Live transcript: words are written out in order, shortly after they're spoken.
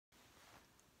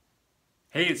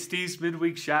Hey, it's Steve's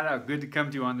Midweek Shout Out. Good to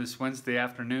come to you on this Wednesday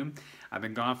afternoon. I've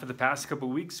been gone for the past couple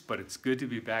of weeks, but it's good to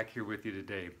be back here with you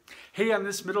today. Hey, on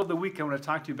this middle of the week, I want to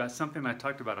talk to you about something I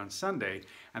talked about on Sunday,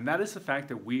 and that is the fact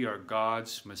that we are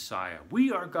God's Messiah.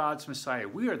 We are God's Messiah.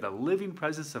 We are the living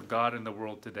presence of God in the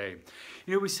world today.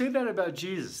 You know, we say that about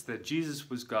Jesus, that Jesus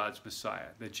was God's Messiah,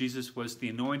 that Jesus was the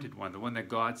anointed one, the one that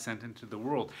God sent into the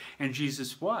world, and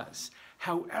Jesus was.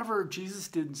 However, Jesus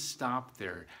didn't stop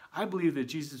there. I believe that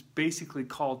Jesus basically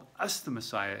called us the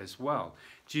Messiah as well.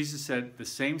 Jesus said, the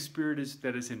same Spirit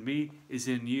that is in me is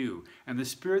in you. And the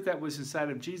Spirit that was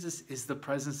inside of Jesus is the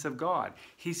presence of God.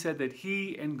 He said that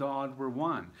he and God were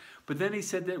one. But then he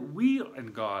said that we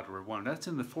and God were one. That's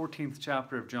in the 14th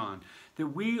chapter of John. That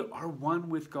we are one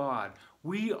with God.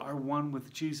 We are one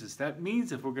with Jesus. That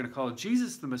means if we're going to call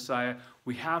Jesus the Messiah,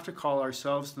 we have to call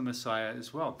ourselves the Messiah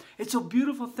as well. It's a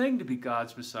beautiful thing to be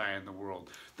God's Messiah in the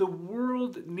world. The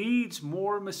world needs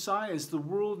more Messiahs. The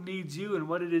world needs you and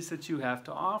what it is that you have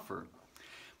to offer.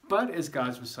 But as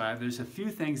God's Messiah, there's a few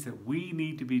things that we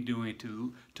need to be doing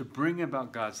to bring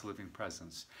about God's living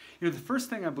presence. You know, the first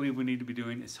thing I believe we need to be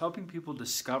doing is helping people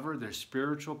discover their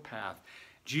spiritual path.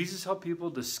 Jesus helped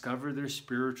people discover their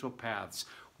spiritual paths.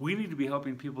 We need to be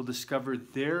helping people discover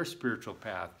their spiritual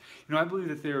path. You know, I believe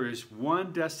that there is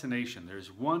one destination.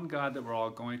 There's one God that we're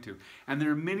all going to. And there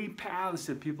are many paths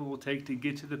that people will take to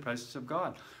get to the presence of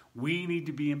God. We need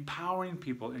to be empowering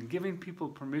people and giving people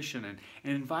permission and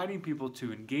inviting people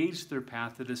to engage their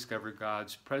path to discover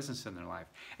God's presence in their life.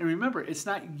 And remember, it's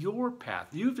not your path.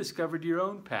 You've discovered your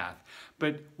own path.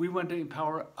 But we want to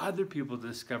empower other people to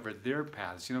discover their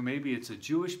paths. You know, maybe it's a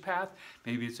Jewish path,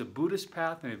 maybe it's a Buddhist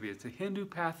path, maybe it's a Hindu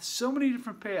path, so many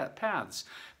different paths.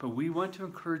 But we want to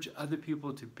encourage other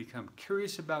people to become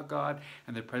curious about God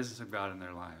and the presence of God in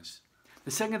their lives. The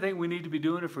second thing we need to be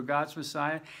doing for God's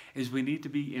Messiah is we need to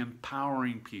be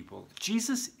empowering people.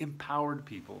 Jesus empowered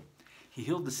people. He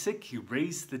healed the sick. He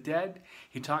raised the dead.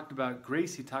 He talked about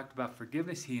grace. He talked about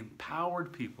forgiveness. He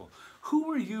empowered people.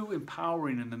 Who are you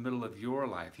empowering in the middle of your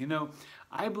life? You know,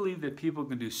 I believe that people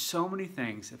can do so many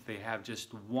things if they have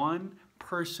just one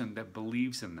person that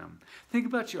believes in them. Think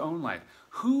about your own life.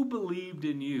 Who believed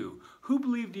in you? Who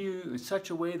believed in you in such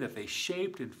a way that they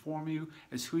shaped and formed you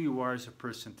as who you are as a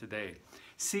person today?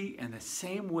 See, in the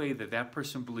same way that that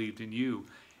person believed in you,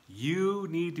 you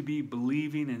need to be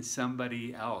believing in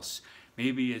somebody else.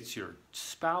 Maybe it's your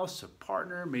spouse, a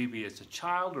partner, maybe it's a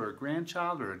child or a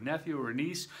grandchild or a nephew or a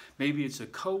niece, maybe it's a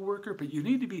coworker, but you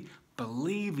need to be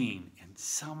believing in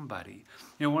somebody.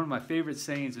 You know, one of my favorite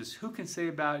sayings is, who can say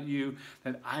about you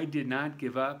that I did not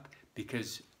give up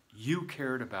because you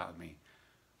cared about me?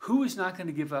 Who is not going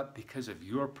to give up because of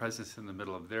your presence in the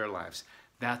middle of their lives?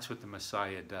 That's what the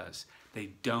Messiah does.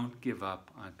 They don't give up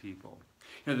on people.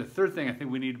 You know, the third thing I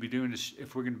think we need to be doing is,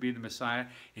 if we're going to be the Messiah,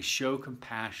 is show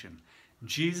compassion.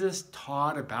 Jesus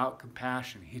taught about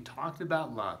compassion. He talked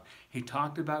about love. He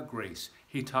talked about grace.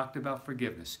 He talked about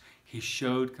forgiveness. He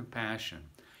showed compassion.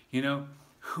 You know,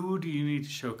 who do you need to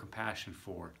show compassion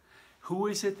for? Who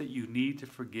is it that you need to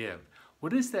forgive?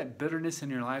 What is that bitterness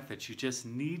in your life that you just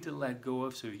need to let go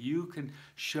of so you can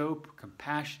show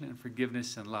compassion and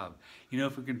forgiveness and love? You know,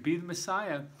 if we're going to be the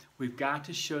Messiah, we've got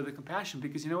to show the compassion,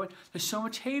 because you know what? There's so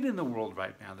much hate in the world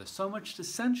right now. There's so much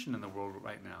dissension in the world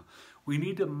right now. We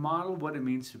need to model what it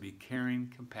means to be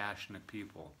caring, compassionate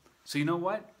people. So you know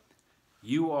what?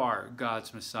 You are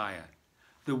God's Messiah.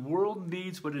 The world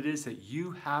needs what it is that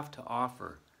you have to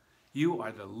offer. You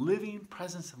are the living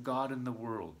presence of God in the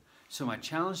world. So my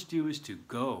challenge to you is to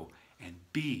go and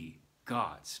be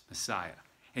God's Messiah.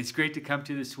 It's great to come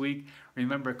to you this week.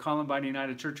 Remember, Columbine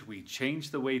United Church, we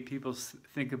change the way people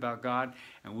think about God,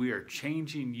 and we are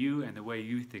changing you and the way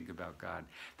you think about God.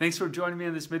 Thanks for joining me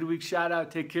on this midweek shout out.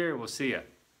 Take care. We'll see you.